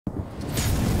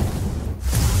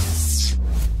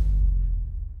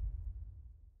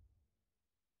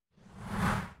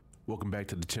Welcome back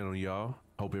to the channel, y'all.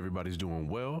 Hope everybody's doing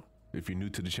well. If you're new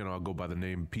to the channel, I'll go by the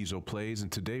name Pizzo Plays,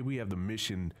 and today we have the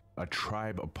mission A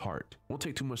Tribe Apart. Won't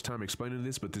take too much time explaining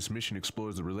this, but this mission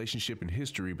explores the relationship and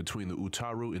history between the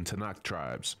Utaru and Tenakth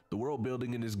tribes. The world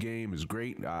building in this game is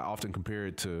great. I often compare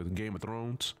it to Game of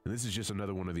Thrones, and this is just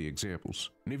another one of the examples.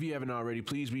 And if you haven't already,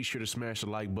 please be sure to smash the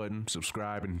like button,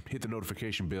 subscribe, and hit the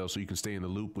notification bell so you can stay in the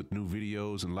loop with new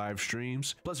videos and live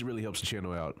streams. Plus, it really helps the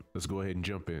channel out. Let's go ahead and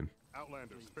jump in.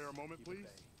 Outlanders, spare a moment, please.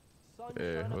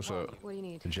 Yeah, what's up? What do you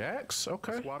need? Jaxx?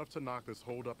 Okay. The squad of Tenakth is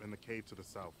holed up in the cave to the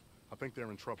south. I think they're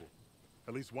in trouble.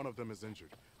 At least one of them is injured.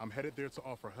 I'm headed there to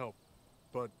offer help,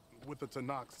 but with the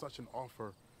Tenakth, such an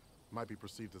offer might be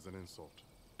perceived as an insult.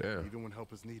 Damn. Even when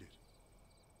help is needed.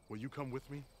 Will you come with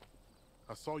me?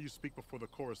 I saw you speak before the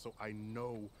chorus, so I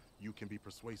know you can be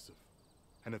persuasive.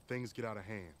 And if things get out of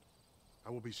hand, I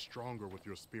will be stronger with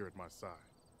your spear at my side.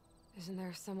 Isn't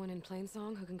there someone in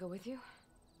Plainsong who can go with you?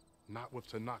 Not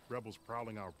with Tenakth rebels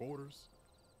prowling our borders.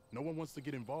 No one wants to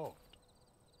get involved.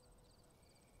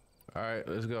 All right,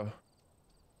 let's go.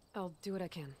 I'll do what I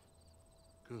can.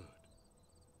 Good.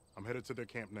 I'm headed to their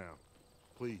camp now.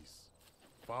 Please,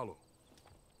 follow.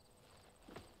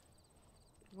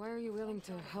 Why are you willing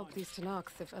to help these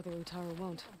Tenakth if other Utaru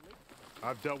won't?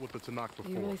 I've dealt with the Tenakth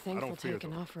before. You really think I they'll don't fear take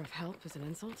them. an offer of help as an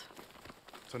insult?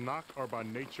 Tenakth are by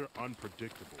nature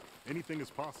unpredictable. Anything is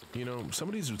possible. You know, some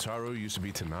of these Utaru used to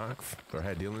be Tenakth or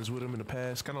had dealings with him in the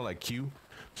past, kind of like Q.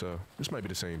 So this might be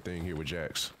the same thing here with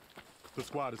Jaxx. The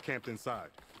squad is camped inside.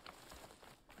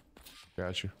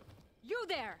 Got you. You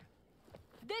there!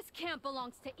 This camp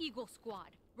belongs to Eagle Squad.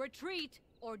 Retreat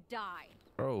or die.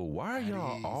 Bro, why are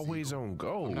y'all Easy, always on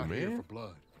go, I'm not here man? for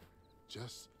blood,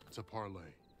 just to parlay.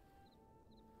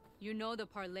 You know the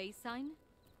parlay sign?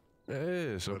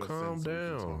 Yeah, so Let us calm in so we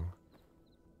can down. talk.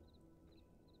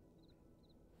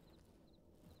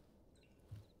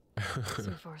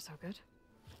 So far, so good.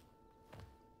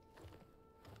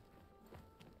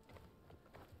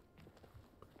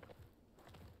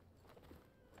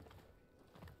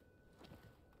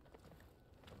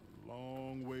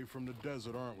 Long way from the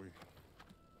desert, aren't we?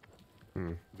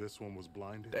 This one was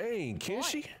blinded. Dang, can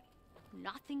she?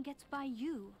 Nothing gets by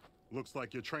you. Looks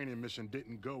like your training mission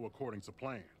didn't go according to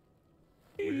plan.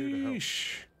 We're here to help,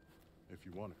 Eesh. if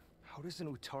you want it. How does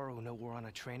an Utaru know we're on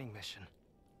a training mission?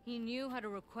 He knew how to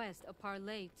request a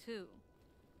parlay too.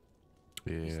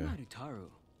 He's Yeah, not Utaru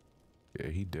yeah,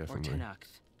 he or definitely.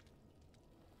 Tenakth.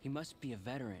 He must be a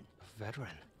veteran. A veteran?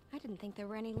 I didn't think there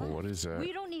were any Well, left. what is that?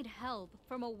 We don't need help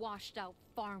from a washed-out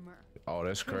farmer. Oh,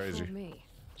 that's Could've crazy. fooled me,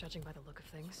 judging by the look of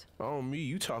things. Oh, me,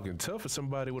 you talking tough for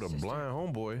somebody with a Sister. blind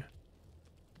homeboy.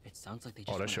 It sounds like they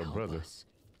just Oh, that's wanna your help brother. us.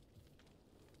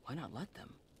 Why not let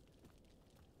them?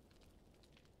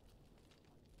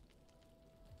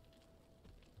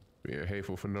 Yeah,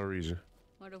 hateful for no reason.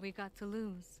 What do we got to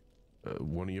lose?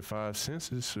 One of your five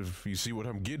senses, if you see what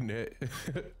I'm getting at.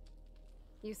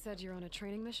 You said you're on a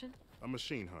training mission? A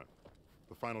machine hunt.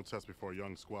 The final test before a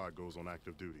young squad goes on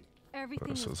active duty.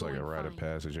 Everything So was it's like going a rite of fine.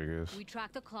 passage, I guess. We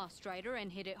tracked a claw strider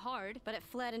and hit it hard. But it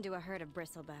fled into a herd of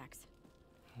bristlebacks.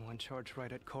 One charge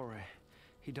right at Kore.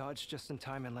 He dodged just in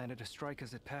time and landed a strike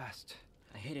as it passed.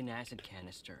 I hit an acid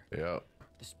canister. Yep.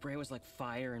 The spray was like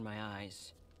fire in my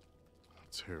eyes.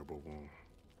 A terrible wound.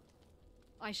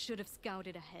 I should have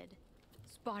scouted ahead.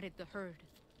 Spotted the herd.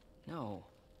 No.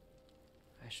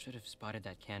 I should have spotted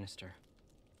that canister.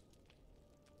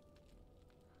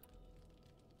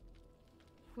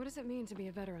 What does it mean to be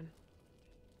a veteran?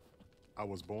 I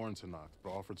was born Tenakth,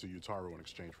 but offered to Utaru in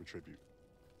exchange for tribute.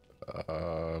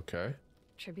 Okay.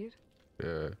 Tribute?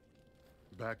 Yeah.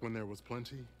 Back when there was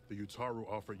plenty, the Utaru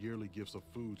offered yearly gifts of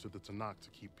food to the Tenakth to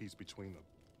keep peace between them.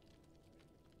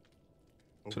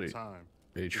 So Over time,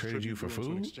 they this trade you tribute for grew into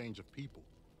an food? exchange of people.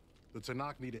 The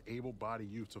Tenakth needed able-bodied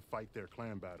youth to fight their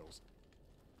clan battles,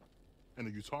 and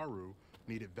the Utaru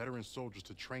needed veteran soldiers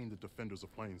to train the defenders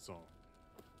of Plainsong.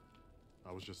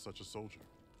 I was just such a soldier.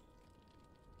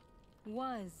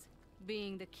 Was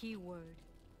being the key word.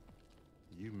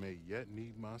 You may yet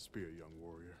need my spear, young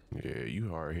warrior. Yeah, you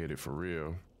hard-headed for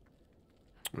real.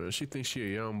 Well, she thinks she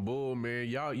a young bull, man.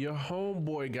 Y'all, your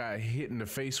homeboy got hit in the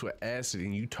face with acid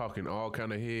and you talking all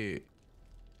kind of head.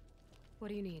 What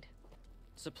do you need?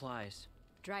 Supplies.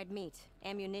 Dried meat,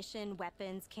 ammunition,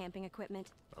 weapons, camping equipment.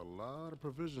 A lot of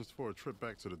provisions for a trip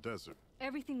back to the desert.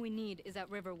 Everything we need is at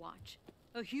Riverwatch.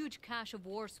 A huge cache of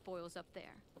war spoils up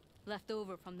there. Left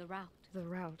over from the route. The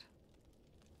route.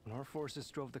 When our forces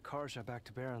drove the Karja back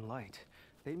to Barren Light,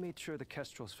 they made sure the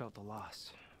Kestrels felt the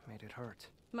loss. Made it hurt.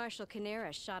 Marshal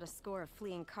Canera shot a score of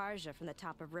fleeing Karja from the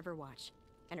top of Riverwatch,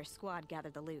 and her squad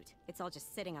gathered the loot. It's all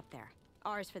just sitting up there.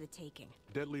 Ours for the taking.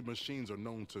 Deadly machines are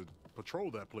known to patrol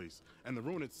that place, and the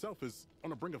ruin itself is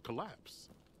on the brink of collapse.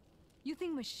 You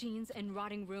think machines and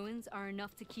rotting ruins are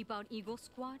enough to keep out Eagle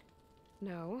Squad?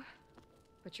 No,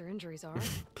 but your injuries are.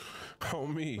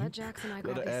 Homie, Let Jaxx and I let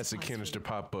grab an these acid supplies canister for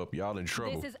you. pop up. Y'all in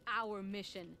trouble. This is our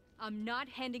mission. I'm not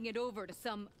handing it over to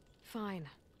some... Fine.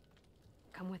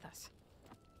 Come with us.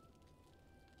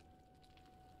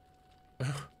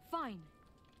 Fine.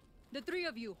 The three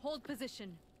of you hold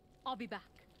position. I'll be back.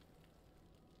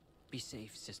 Be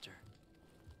safe, sister.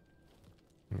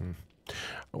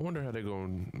 I wonder how they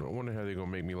gonna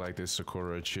make me like this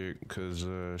Sokorra chick, cause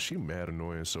she mad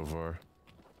annoying so far.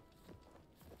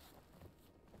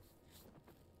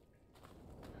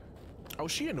 Oh,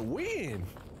 she in the wind.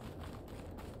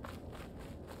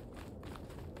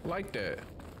 Like that.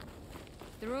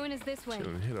 The ruin is this way. She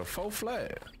done hit a faux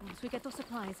flat. Once we get those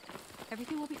supplies,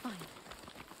 everything will be fine.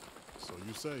 So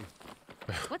you say.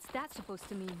 What's that supposed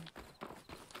to mean?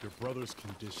 Your brother's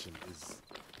condition is...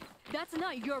 That's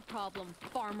not your problem,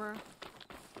 farmer.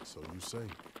 So you say.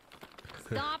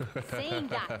 Stop saying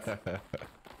that.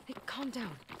 Hey, calm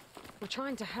down. We're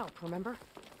trying to help, remember?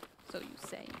 So you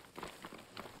say.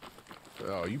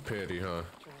 Oh, you petty, huh?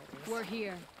 We're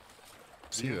here.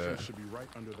 See The that? entrance should be right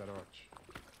under that arch.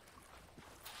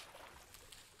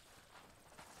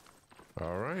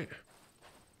 All right.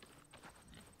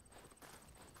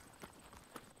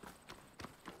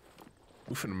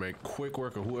 We finna make quick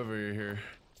work of whoever you're here,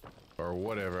 or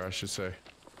whatever I should say.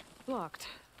 Locked.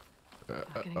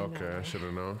 getting in that Okay, I way. should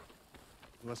have known.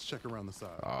 Let's check around the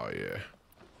side. Oh yeah.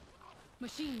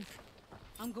 Machines.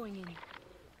 I'm going in.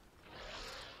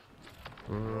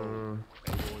 Aloy's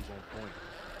on point.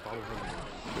 Follow him.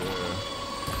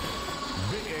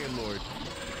 Big Aloy.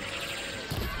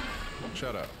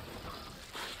 Shut up.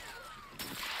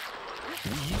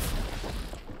 Weave.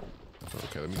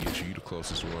 Okay, let me get you. You the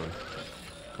closest one.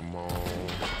 Come on.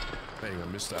 Dang, I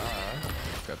missed the eye.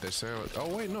 Got that sound.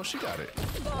 Oh wait, no, she got it.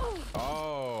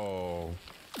 Oh.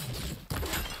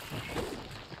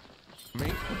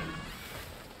 Me?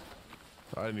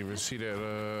 I didn't even see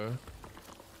that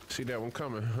one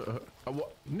coming.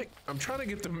 Nick, I'm trying to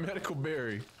get the medical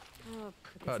berry.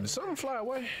 Did something fly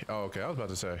away? Oh, okay, I was about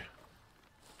to say.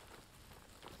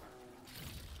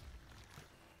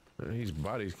 These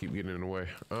bodies keep getting in the way.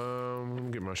 Let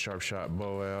me get my sharp shot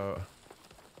bow out.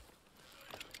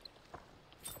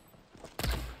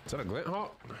 Is that a glint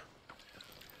hawk?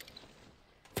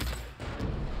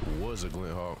 Was a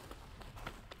glint hawk.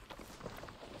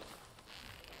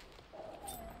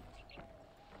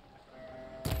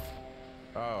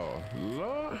 Oh,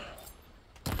 Lord.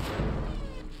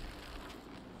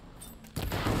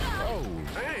 Oh,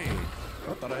 dang.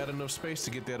 I thought I had enough space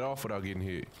to get that off without getting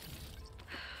hit.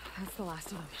 That's the last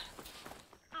of them.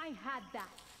 I had that.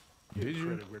 Did you?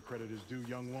 Credit where credit is due,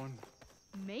 young one.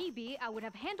 Maybe I would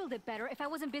have handled it better if I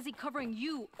wasn't busy covering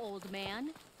you, old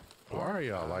man. Why are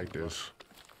y'all like this?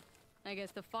 I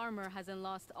guess the farmer hasn't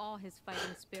lost all his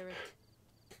fighting spirit.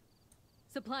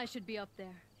 Supplies should be up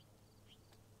there.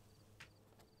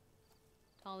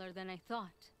 Taller than I thought.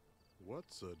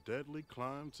 What's a deadly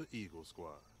climb to Eagle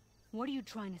Squad? What are you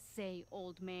trying to say,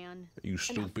 old man? You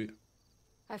stupid.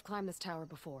 I've climbed this tower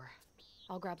before.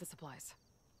 I'll grab the supplies.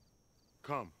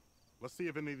 Come, let's see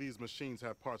if any of these machines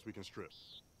have parts we can strip.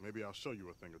 Maybe I'll show you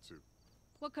a thing or two.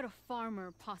 What could a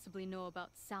farmer possibly know about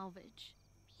salvage?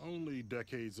 Only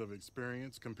decades of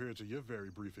experience compared to your very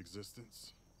brief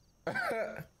existence.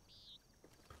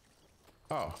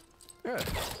 Oh, yeah.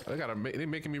 They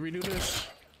making me redo this.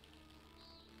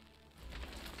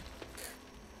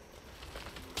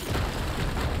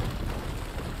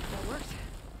 That worked.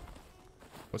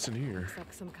 What's in here? Looks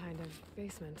like some kind of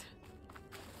basement.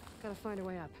 Gotta find a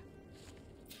way up.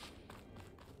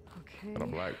 Okay. Got a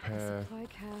black the path. supply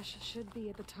cache should be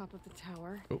at the top of the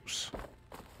tower. Oops.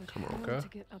 But Come on, how okay. to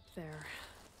get up there?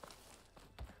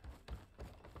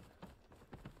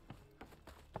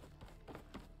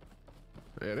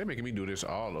 Yeah, they're making me do this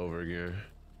all over again.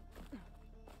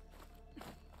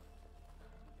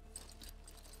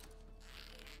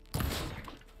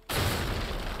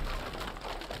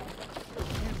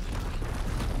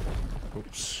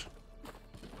 Oops.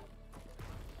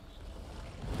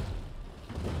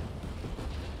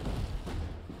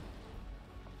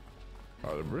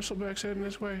 Are the bristlebacks heading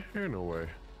this way? Ain't no way.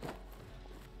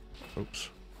 Oops.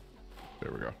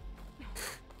 There we go.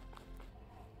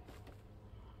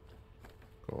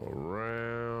 Go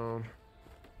around.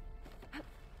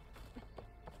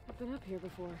 I've been up here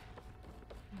before.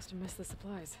 Must have missed the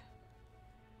supplies.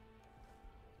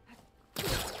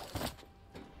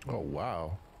 Oh,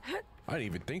 wow. I didn't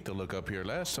even think to look up here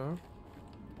last time.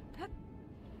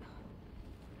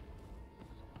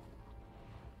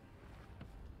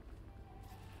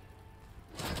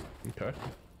 Okay.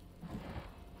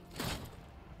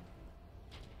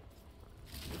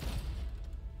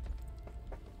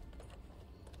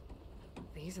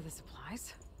 These are the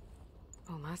supplies?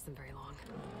 Won't last them very long.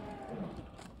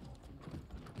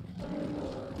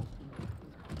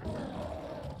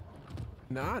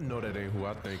 Now I know that ain't who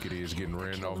I think it is getting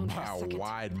ran off by a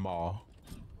wide maw.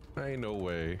 Ain't no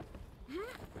way.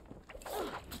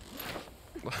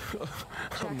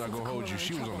 I'm not gonna hold you.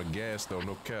 She was on the gas though,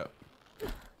 no cap. Oh,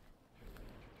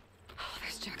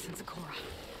 there's Jaxx and Sokorra.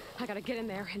 I gotta get in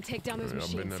there and take down those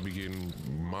machines. I better not be getting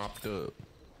mopped up.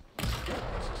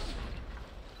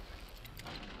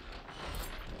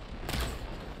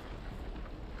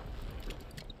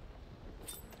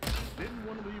 Didn't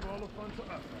want to leave all the fun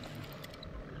to us.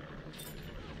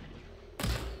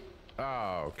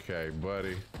 Ah, okay,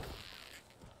 buddy.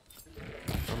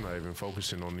 I'm not even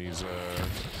focusing on these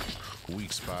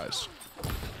weak spots.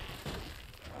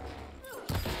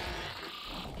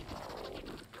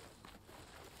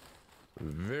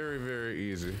 Very, very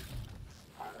easy.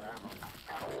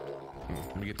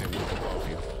 Let me get that whip up off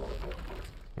you.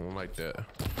 I don't like that.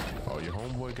 Oh, your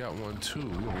homeboy got one too.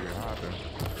 We over here hopping.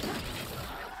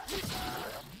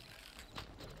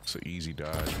 It's an easy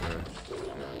dodge, man.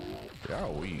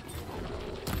 Y'all weak.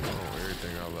 Oh,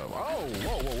 everything I love. Oh,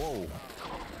 whoa, whoa, whoa.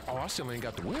 Oh, I still ain't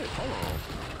got the whip. Hold on.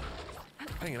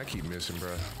 Dang it, I keep missing, bro.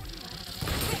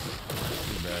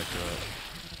 Back up.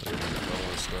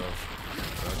 Throwing stuff.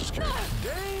 I just can't.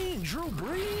 Dang, Drew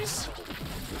Brees.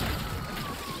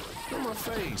 In my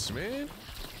face, man.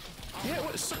 Yeah,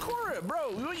 what, Sokorra,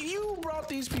 bro, you brought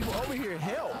these people over here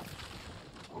help.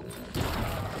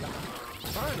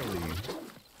 Finally.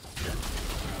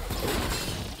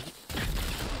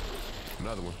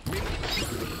 Another one.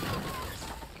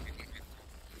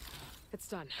 It's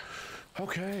done.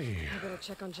 Okay. I better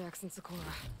check on Jaxx and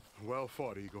Sokorra. Well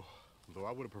fought, Eagle. Though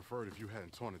I would have preferred if you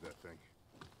hadn't taunted that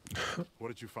thing. What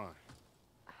did you find?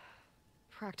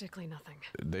 Practically nothing.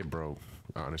 They broke,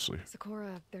 honestly.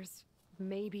 Sokorra, there's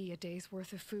maybe a day's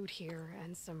worth of food here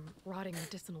and some rotting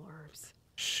medicinal herbs.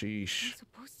 Sheesh. There's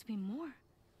supposed to be more.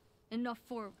 Enough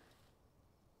for...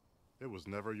 It was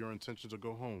never your intention to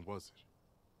go home, was it?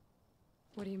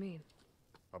 What do you mean?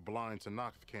 A blind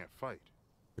Tenakth can't fight.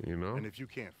 You know? And if you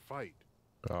can't fight...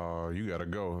 Oh, you gotta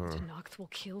go, huh? Tenakth will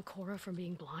kill Korra from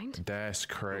being blind? That's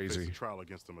you'll face crazy. a trial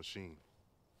against the machine.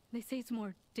 They say it's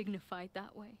more dignified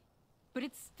that way. But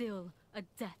it's still a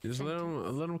death Just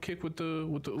sentence. let him kick with the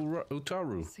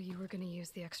Utaru. So you were gonna use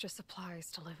the extra supplies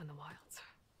to live in the wilds?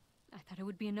 I thought it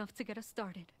would be enough to get us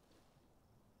started.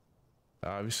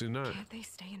 Obviously not. Can't they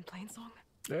stay in Plainsong?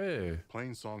 Hey,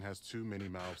 Plainsong has too many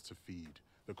mouths to feed.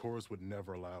 The chorus would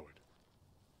never allow it.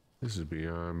 this is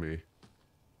beyond me.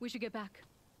 We should get back.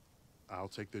 I'll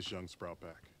take this young sprout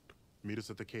back. Meet us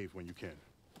at the cave when you can.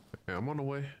 Yeah, I'm on the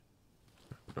way.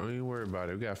 Don't even worry about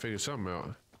it. We gotta figure something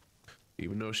out.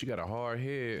 Even though she got a hard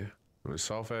head and a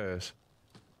soft ass.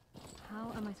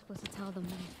 How am I supposed to tell them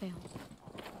that I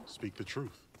failed? Speak the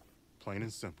truth. Plain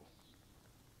and simple.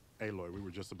 Aloy, we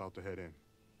were just about to head in.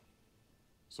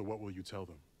 So what will you tell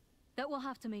them? That we'll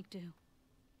have to make do.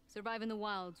 Survive in the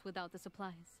wilds without the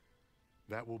supplies.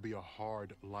 That will be a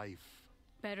hard life.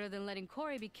 Better than letting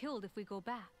Corey be killed if we go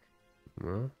back.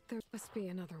 Huh? There must be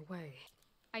another way.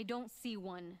 I don't see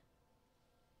one.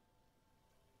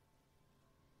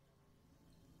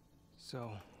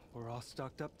 So, we're all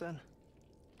stocked up then?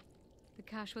 The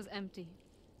cache was empty.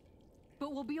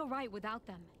 But we'll be alright without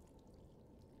them.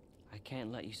 I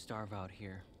can't let you starve out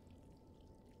here.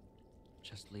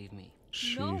 Just leave me.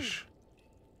 No. Sheesh.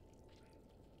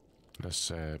 That's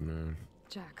sad, man.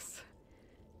 Jaxx,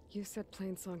 you said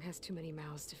Plainsong has too many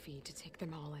mouths to feed to take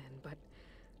them all in, but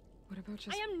what about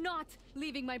just... I am not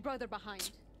leaving my brother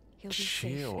behind. He'll be safe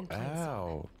Chill in Plainsong,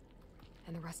 out.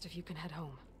 and the rest of you can head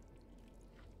home.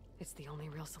 It's the only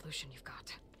real solution you've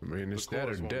got. I mean, it's The that or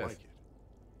chorus won't death. like it.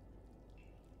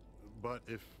 But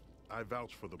if I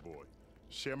vouch for the boy,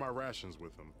 share my rations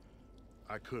with him,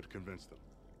 I could convince them.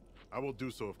 I will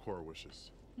do so if Korra wishes.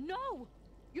 No!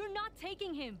 You're not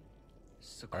taking him!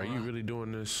 Sokorra, Are you really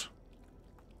doing this?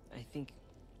 I think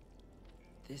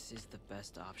this is the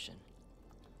best option.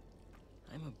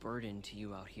 I'm a burden to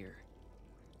you out here.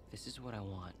 This is what I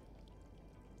want.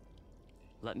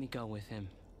 Let me go with him.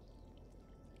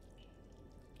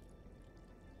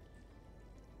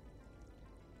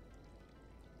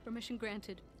 Permission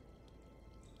granted.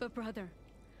 But brother,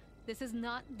 this is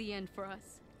not the end for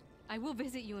us. I will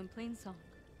visit you in Plainsong.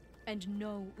 And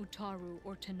no Utaru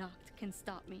or Tenakth can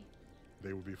stop me.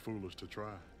 They would be foolish to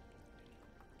try.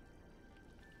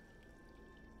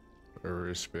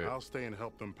 Respect. I'll stay and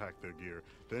help them pack their gear,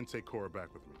 then take Korra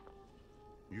back with me.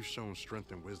 You've shown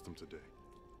strength and wisdom today.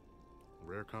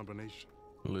 Rare combination.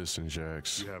 Listen,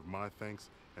 Jaxx. You have my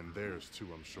thanks, and theirs too,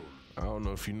 I'm sure. I don't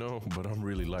know if you know, but I'm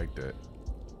really like that.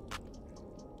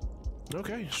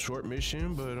 Okay, short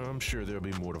mission, but I'm sure there'll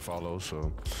be more to follow.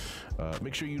 So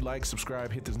make sure you like,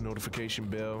 subscribe, hit the notification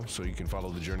bell so you can follow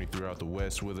the journey throughout the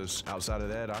West with us. Outside of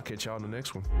that, I'll catch y'all in the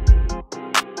next one.